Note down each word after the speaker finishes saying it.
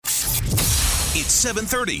It's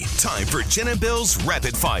 7:30. Time for Jen and Bill's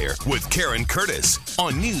Rapid Fire with Karen Curtis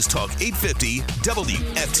on News Talk 850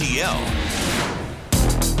 WFTL.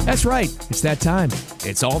 That's right. It's that time.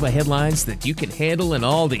 It's all the headlines that you can handle and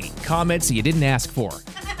all the comments that you didn't ask for.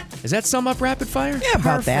 Does that sum up Rapid Fire? Yeah,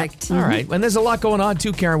 about Perfect. that. All right. And there's a lot going on,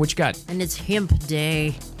 too, Karen. What you got? And it's Hemp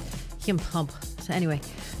Day. Hemp hump. So anyway,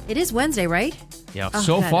 it is Wednesday, right? Yeah, Oh,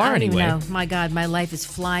 so God, far, I don't anyway. even know. My God, my life is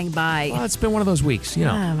flying by. Well, it's been one of those weeks, you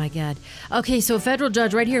know. Oh, my God. Okay, so a federal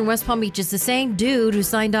judge right here in West Palm Beach is the same dude who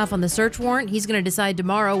signed off on the search warrant. He's going to decide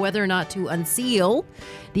tomorrow whether or not to unseal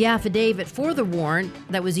the affidavit for the warrant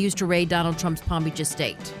that was used to raid Donald Trump's Palm Beach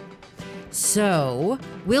estate. So,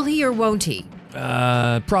 will he or won't he?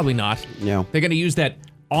 Probably not. No. They're going to use that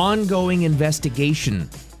ongoing investigation.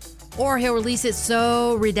 Or he'll release it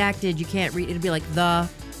so redacted you can't read. It'll be like the,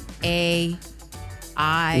 a,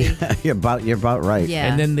 I. You're about right. Yeah.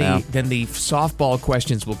 And then the softball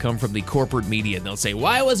questions will come from the corporate media. And they'll say,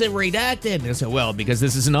 why was it redacted? And they'll say, well, because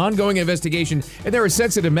this is an ongoing investigation and there are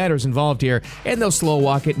sensitive matters involved here. And they'll slow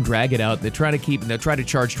walk it and drag it out. They'll try to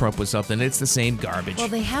charge Trump with something. It's the same garbage. Well,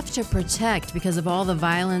 they have to protect because of all the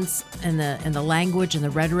violence and the language and the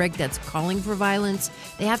rhetoric that's calling for violence.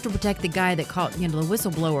 They have to protect the guy that called, the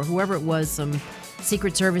whistleblower, whoever it was, some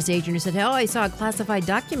Secret Service agent who said, oh, I saw a classified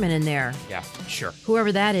document in there. Yeah, sure.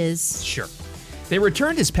 Whoever that is. Sure. They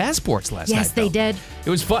returned his passports last night. Yes, they did. It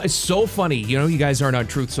was fun. It's so funny. You guys aren't on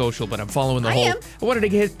Truth Social, but I'm following the I whole. am. I wanted to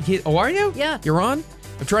get. Oh, are you? Yeah. You're on?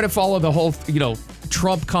 I'm trying to follow the whole,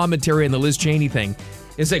 Trump commentary and the Liz Cheney thing.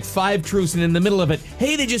 It's like 5 truths, and in the middle of it,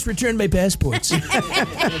 hey, they just returned my passports.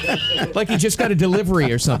 Like he just got a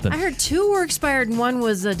delivery or something. I heard 2 were expired and 1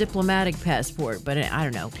 was a diplomatic passport, but I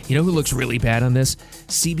don't know. You know who looks really bad on this?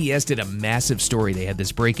 CBS did a massive story. They had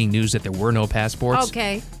this breaking news that there were no passports.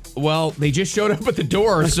 Okay. Well, they just showed up at the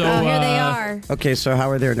door, so... Oh, here they are. Okay, so how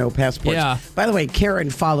are there no passports? Yeah. By the way, Karen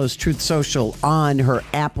follows Truth Social on her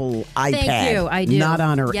Apple iPad. Thank you, I do. Not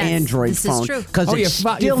on her Yes, Android this is phone. true. Because Oh, it's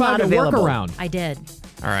you still found not a available. workaround. I did.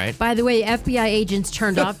 All right. By the way, FBI agents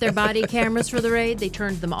turned off their body cameras for the raid. They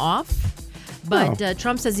turned them off. But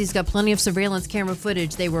Trump says he's got plenty of surveillance camera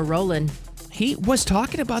footage. They were rolling. He was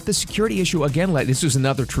talking about the security issue again. This was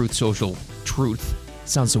another Truth Social truth.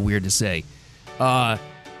 Sounds so weird to say.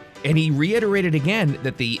 And he reiterated again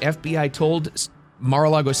that the FBI told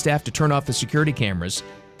Mar-a-Lago staff to turn off the security cameras.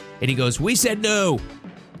 And he goes, we said no.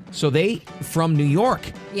 So they, from New York,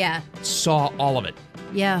 Yeah. saw all of it.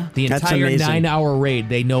 Yeah. The That's entire amazing. 9-hour raid.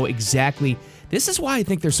 They know exactly. This is why I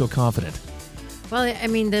think they're so confident. Well, I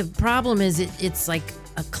mean, the problem is it's like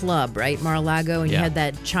a club, right? Mar-a-Lago, and you Yeah. had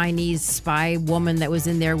that Chinese spy woman that was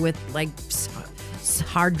in there with like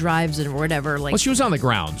hard drives and whatever. Like, Well, she was on the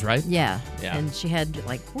grounds, right? yeah. Yeah. And she had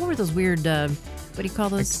like, what were those weird, what do you call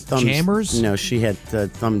those? Jammers? No, she had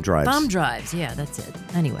thumb drives. Thumb drives. Yeah, that's it.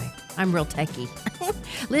 Anyway, I'm real techie.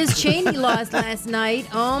 Liz Cheney lost last night.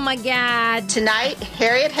 Oh, my God. Tonight,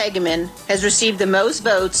 Harriet Hageman has received the most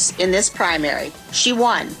votes in this primary. She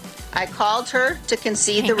won. I called her to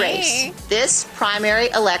concede the race. This primary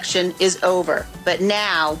election is over, but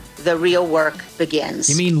now the real work begins.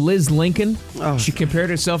 You mean Liz Lincoln? She compared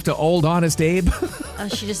herself to old Honest Abe?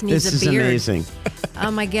 She just needs This a is beard. amazing. Oh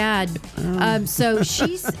my God! So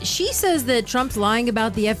she says that Trump's lying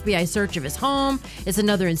about the FBI search of his home. It's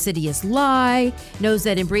another insidious lie. Knows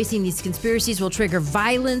that embracing these conspiracies will trigger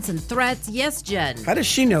violence and threats. Yes, Jen. How does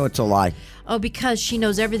she know it's a lie? Oh, because she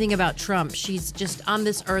knows everything about Trump. She's just on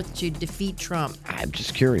this earth to defeat Trump. I'm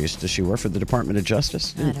just curious. Does she work for the Department of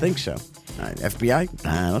Justice? Didn't think so. FBI?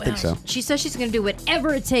 I don't think so. She says she's going to do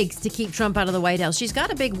whatever it takes to keep Trump out of the White House. She's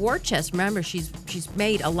got a big war chest. Remember, she's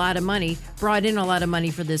made a lot of money, brought in a lot of money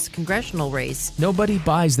for this congressional race. Nobody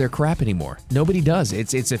buys their crap anymore. Nobody does.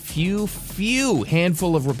 It's a few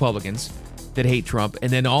handful of Republicans that hate Trump,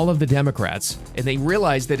 and then all of the Democrats, and they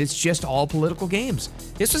realize that it's just all political games.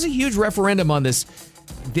 This was a huge referendum on this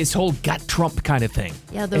whole gut Trump kind of thing.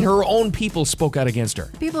 Yeah, and her own people spoke out against her.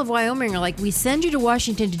 People of Wyoming are like, we send you to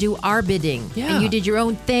Washington to do our bidding. Yeah. And you did your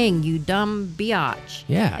own thing, you dumb biatch.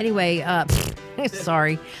 Yeah. Anyway,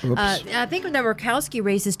 sorry. I think the Murkowski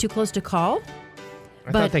race is too close to call.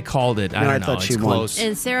 I thought they called it. I No, I don't know. thought she It's won. close.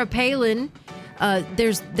 And Sarah Palin,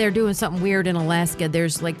 they're doing something weird in Alaska.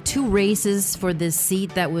 There's like 2 races for this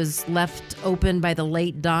seat that was left open by the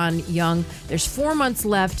late Don Young. There's 4 months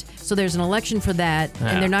left, so there's an election for that, Yeah.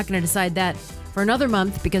 and they're not going to decide that for another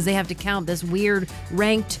month because they have to count this weird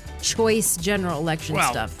ranked choice general election Well,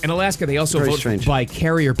 stuff. in Alaska, they also Very vote strange. by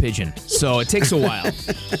carrier pigeon, so it takes a while.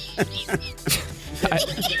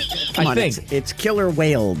 Come on, think. it's Killer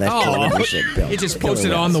Whale that Oh, delivers it, Bill. it just Killer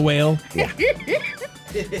posted Whale. on the whale.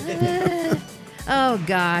 Oh,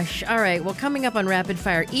 gosh. All right. Well, coming up on Rapid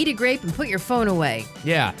Fire, eat a grape and put your phone away.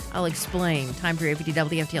 Yeah. I'll explain. Time for your APT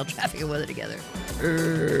WFTL traffic and weather together.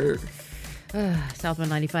 Southbound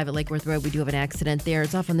 95 at Lake Worth Road, we do have an accident there.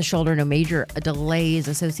 It's off on the shoulder. No major delays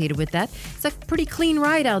associated with that. It's a pretty clean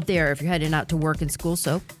ride out there if you're heading out to work and school,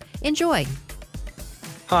 so enjoy.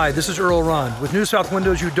 Hi, this is Earl Ron. With New South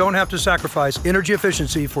Windows, you don't have to sacrifice energy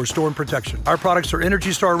efficiency for storm protection. Our products are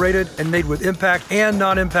Energy Star rated and made with impact and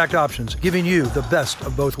non-impact options, giving you the best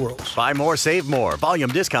of both worlds. Buy more, save more.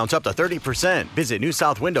 Volume discounts up to 30%. Visit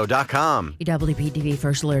newsouthwindow.com. WPTV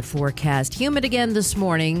First Alert forecast. Humid again this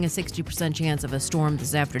morning. A 60% chance of a storm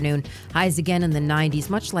this afternoon. Highs again in the 90s,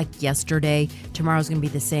 much like yesterday. Tomorrow's going to be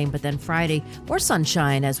the same, but then Friday, more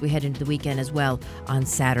sunshine as we head into the weekend as well on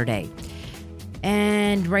Saturday.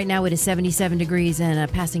 And right now it is 77 degrees and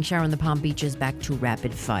a passing shower in the Palm Beaches. Back to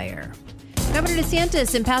Rapid Fire. Governor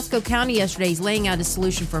DeSantis in Pasco County yesterday is laying out a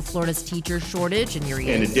solution for Florida's teacher shortage. And here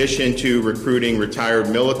he In is. addition to recruiting retired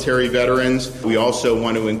military veterans, we also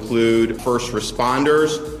want to include first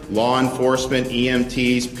responders, law enforcement,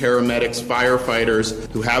 EMTs, paramedics, firefighters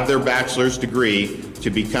who have their bachelor's degree to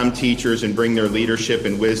become teachers and bring their leadership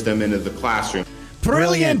and wisdom into the classroom.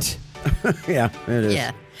 Brilliant. Yeah, it is.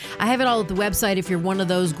 Yeah. I have it all at the website if you're one of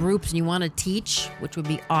those groups and you want to teach, which would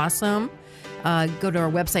be awesome. Go to our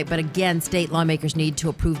website. But again, state lawmakers need to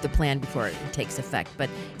approve the plan before it takes effect. But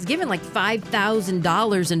he's given like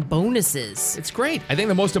 $5,000 in bonuses. It's great. I think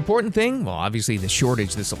the most important thing, well, obviously the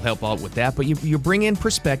shortage, this will help out with that, but you bring in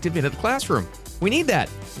perspective into the classroom. We need that.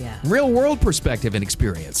 Yeah. Real world perspective and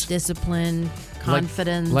experience. Discipline,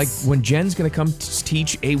 confidence. Like when Jen's going to come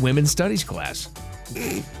teach a women's studies class.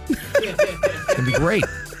 It's going to be great.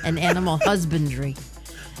 and animal husbandry.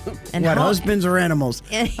 And What, husbands or animals?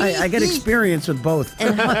 I get experience with both.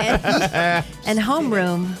 and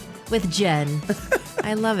homeroom with Jen.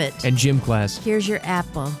 I love it. And gym class. Here's your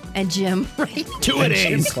apple. And Jim, right?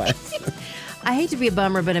 2-a-days. I hate to be a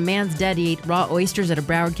bummer, but a man's dead. He ate raw oysters at a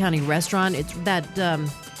Broward County restaurant. It's that. Is that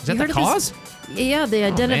you the heard of cause? this? Yeah, they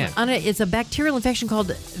man. identified it. It's a bacterial infection called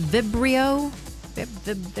Vibrio.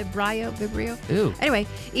 Vibrio. Ew. Anyway,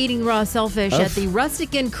 eating raw shellfish at the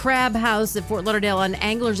Rustic Inn Crab House at Fort Lauderdale on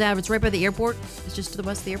Anglers Ave. It's right by the airport. It's just to the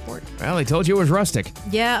west of the airport. Well, they told you it was rustic.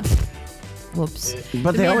 Yeah. Whoops.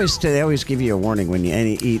 But they man- always give you a warning when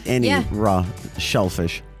you eat any Yeah. raw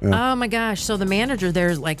shellfish. Yeah. Oh my gosh. So the manager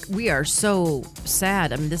there's like, we are so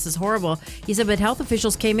sad. I mean, this is horrible. He said, but health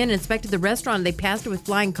officials came in and inspected the restaurant. They passed it with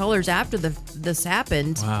flying colors after this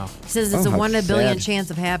happened. Wow. He says it's a how 1 in a billion sad. chance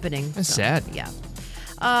of happening. That's So, sad. Yeah.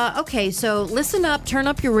 Okay, so listen up, turn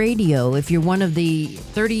up your radio if you're one of the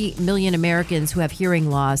 30 million Americans who have hearing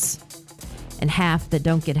loss and half that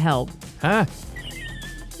don't get help. Huh?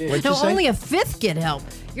 What'd No, you say? only a fifth get help.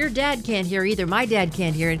 Your dad can't hear either. My dad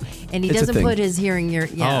can't hear it, and he It's a doesn't thing. put his hearing ear.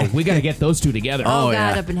 Yeah. Oh, we got to get those two together. Oh, God,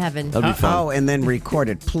 yeah. up in heaven. That'd be fun. Oh, and then record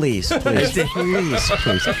it, please, please,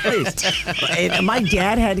 please. And my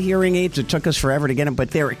dad had hearing aids. It took us forever to get them,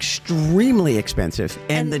 but they're extremely expensive.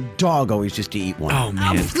 And the dog always used to eat one. Oh,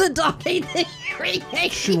 man. The dog ate the hearing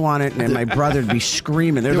aid. Chew on it, and my brother'd be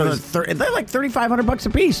screaming. They're like $3,500 a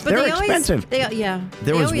piece. But They're they always- expensive. yeah.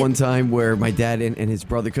 There They was always- one time where my dad and his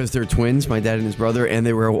brother, because they're twins, my dad and his brother, and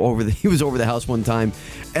they were he was over the house one time,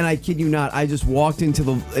 and I kid you not, I just walked into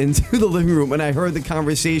the living room and I heard the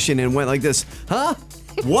conversation and went like this, huh?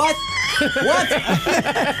 What? What?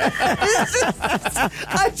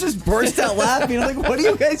 I just burst out laughing. I'm like, what are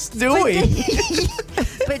you guys doing?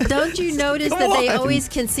 But don't you notice that they always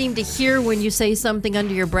can seem to hear when you say something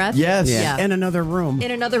under your breath? Yes. Yeah. In another room.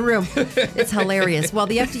 In another room. It's hilarious. Well,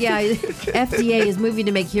 the FDA is moving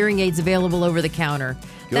to make hearing aids available over the counter.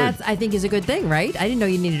 That, I think, is a good thing, right? I didn't know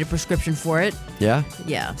you needed a prescription for it. Yeah.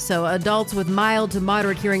 Yeah. So adults with mild to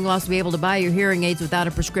moderate hearing loss will be able to buy your hearing aids without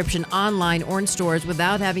a prescription online or in stores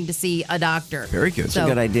without having to see a doctor. Very good. It's a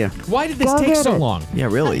good idea. Why did this take so long? Yeah,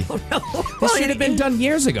 really. This should have been done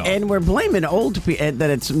years ago. And we're blaming old people, that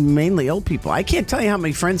it's mainly old people. I can't tell you how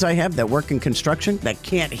many friends I have that work in construction that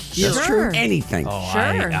can't hear Sure. anything Oh,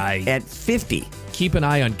 Sure. I at 50. keep an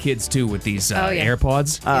eye on kids, too, with these Oh, yeah.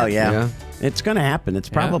 AirPods. Oh, yeah. Yeah. It's going to happen. It's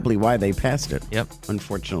probably why they passed it. Yep.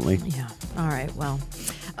 Unfortunately. Yeah. All right. Well,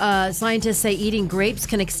 scientists say eating grapes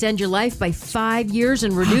can extend your life by 5 years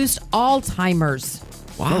and reduce Alzheimer's.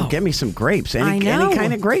 Oh, get me some grapes. I know. Any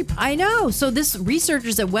kind of grape. I know. So this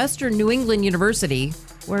researchers at Western New England University,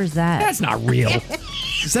 where's that? That's not real.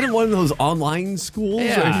 Is that in one of those online schools?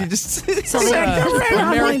 Yeah. Or you just They're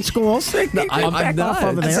online schools. They No, I'm back not. off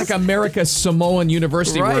over It's there. like America's Samoan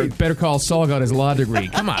University where Right. Better Call Saul got his law degree.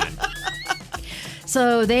 Come on.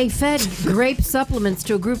 So they fed grape supplements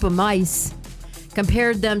to a group of mice.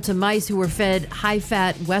 compared them to mice who were fed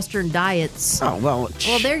high-fat Western diets. Oh, well.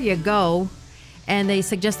 Well, there you go. And they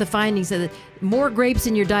suggest the findings that more grapes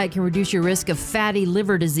in your diet can reduce your risk of fatty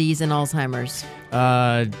liver disease and Alzheimer's.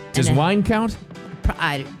 Does wine count?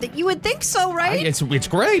 You would think so, right? It's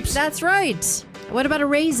grapes. That's right. What about a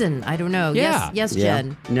raisin? I don't know. Yeah. Yes,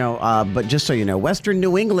 Jen. No, but just so you know, Western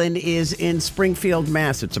New England is in Springfield,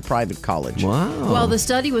 Mass. It's a private college. Wow. Well, the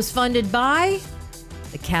study was funded by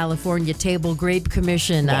the California Table Grape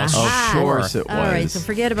Commission. Of Aha. course it was. All right, so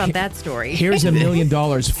forget about that story. Here's $1 million.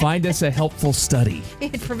 Find us a helpful study.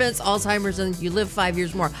 It prevents Alzheimer's and you live 5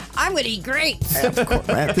 years more. I'm going to eat grapes.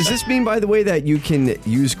 Does this mean, by the way, that you can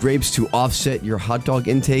use grapes to offset your hot dog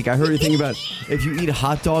intake? I heard a thing about if you eat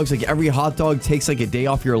hot dogs, like every hot dog takes like a day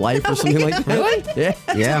off your life or something like that. Really? Yeah.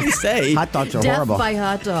 That's what they say. Hot dogs are Death horrible. by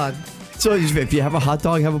hot dog. So if you have a hot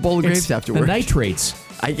dog, have a bowl of grapes It's afterwards. the nitrates.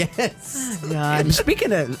 I guess. And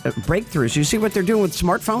speaking of breakthroughs, you see what they're doing with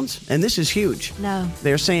smartphones? And this is huge. No.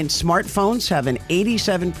 They're saying smartphones have an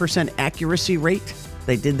 87% accuracy rate.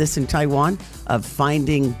 They did this in Taiwan of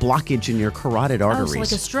finding blockage in your carotid arteries. Oh,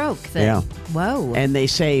 it's like a stroke then. Yeah. Whoa. And they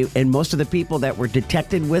say, and most of the people that were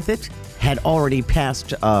detected with it had already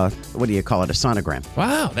passed, what do you call it, a sonogram.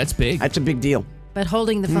 Wow, that's big. That's a big deal. But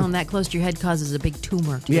holding the phone that close to your head causes a big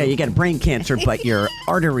tumor, too. Yeah, you get brain cancer, but your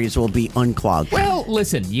arteries will be unclogged. Well,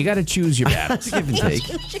 listen, you got to choose your battles. Give and take.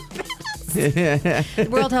 The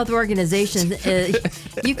World Health Organization,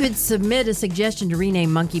 you could submit a suggestion to rename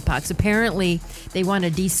monkeypox. Apparently, they want to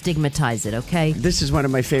destigmatize it, okay? This is one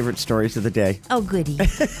of my favorite stories of the day. Oh, goody.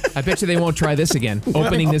 I bet you they won't try this again,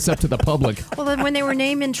 opening this up to the public. Well, then when they were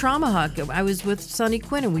naming Trauma Hawk, I was with Sonny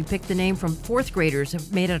Quinn, and we picked the name from fourth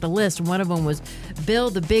graders, made out a list, and one of them was Bill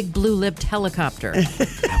the Big Blue-Lipped Helicopter.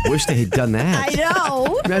 I wish they had done that. I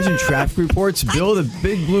know. Imagine traffic reports. Bill, the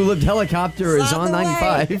big blue-lipped helicopter is on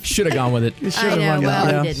 95. Should have gone with it. I know,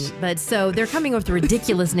 well, he didn't. But so they're coming up with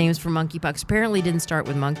ridiculous names for monkeypox. Apparently, it didn't start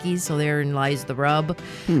with monkeys, so therein lies the rub.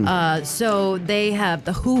 So they have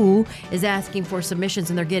the WHO is asking for submissions,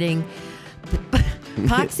 and they're getting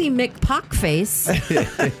Poxy McPockface,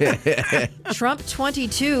 Trump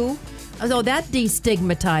 22. Oh, that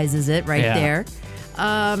destigmatizes it right there.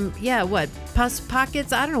 What? Pus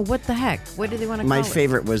pockets? I don't know. What the heck? What do they want to call it? My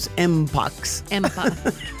favorite was M-Pox.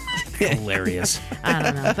 M-Pox. Hilarious. I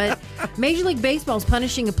don't know. But Major League Baseball is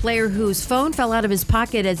punishing a player whose phone fell out of his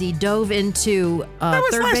pocket as he dove into That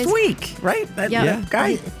was third last base. week, right? That Yeah.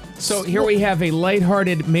 guy. So here we have a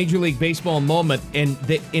lighthearted Major League Baseball moment, and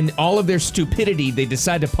in all of their stupidity, they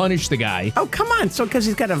decide to punish the guy. Oh, come on. So because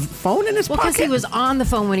he's got a phone in his Well, pocket? because he was on the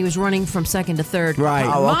phone when he was running from second to third. Right.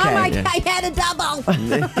 Oh, Mom, okay. I had a double.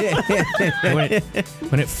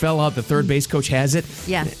 When it fell out, the third base coach has it.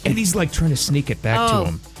 Yeah. And he's like trying to sneak it back to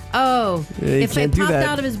him. Oh, you if it can't do popped that.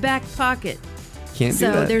 out of his back pocket. Can't do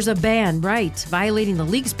So that. there's a ban, right, violating the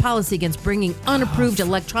league's policy against bringing unapproved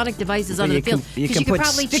electronic devices onto the field. You 'Cause can could put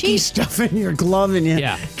probably sticky cheat. stuff in your glove, and you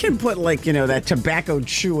Yeah. can put that tobacco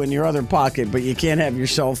chew in your other pocket, but you can't have your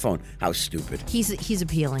cell phone. How stupid! He's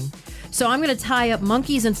appealing. So I'm going to tie up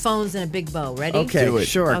monkeys and phones in a big bow. Ready? Okay, Do it.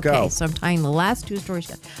 sure, Okay, go. so I'm tying the last two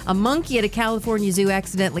stories. A monkey at a California zoo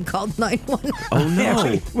accidentally called 911. Oh, no.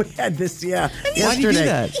 Yeah, we had this, Why'd yesterday. you do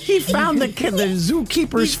that? He found the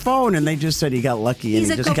zookeeper's phone, and they just said he got lucky, and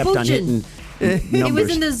He's he a just kept on capuchin. hitting He numbers.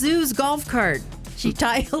 was in the zoo's golf cart. She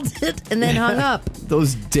titled it and then hung up.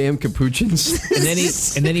 Those damn capuchins.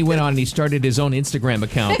 And then he went on and he started his own Instagram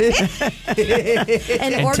account.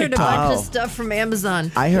 And ordered a TikTok. bunch of stuff from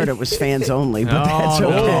Amazon. I heard it was fans only, but that's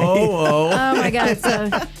okay. Oh my God.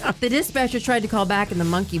 So the dispatcher tried to call back and the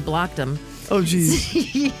monkey blocked him. Oh,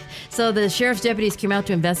 jeez. So the sheriff's deputies came out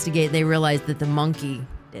to investigate. They realized that the monkey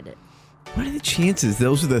did it. What are the chances?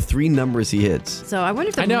 Those are the three numbers he hits. So I wonder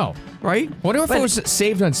if the I know. Right? Wonder if it was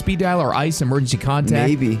saved on speed dial or ICE emergency contact.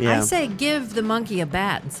 Maybe. Yeah. I say give the monkey a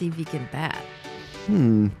bat and see if he can bat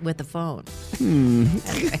with the phone.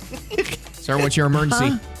 Sir, what's your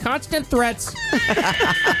emergency? Constant threats.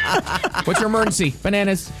 What's your emergency?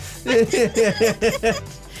 Bananas.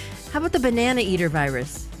 How about the banana eater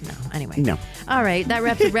virus? No, anyway. No. All right, that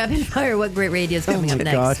wraps up Rapid Fire. What great radio is coming up my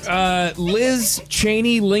next? God. Liz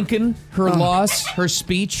Cheney Lincoln, her loss, her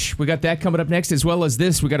speech. We got that coming up next, as well as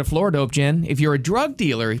this. We got a Florida dope, Jen. If you're a drug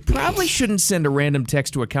dealer, you probably shouldn't send a random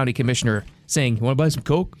text to a county commissioner saying, "You want to buy some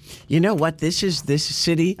coke?" You know what? This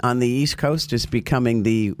city on the East Coast is becoming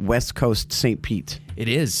the West Coast St. Pete. It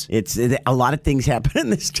is. It's a lot of things happen in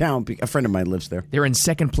this town. A friend of mine lives there. They're in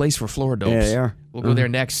second place for Florida dopes. Yeah, they are. We'll go there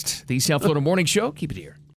next. The South Florida Morning Show. Keep it here.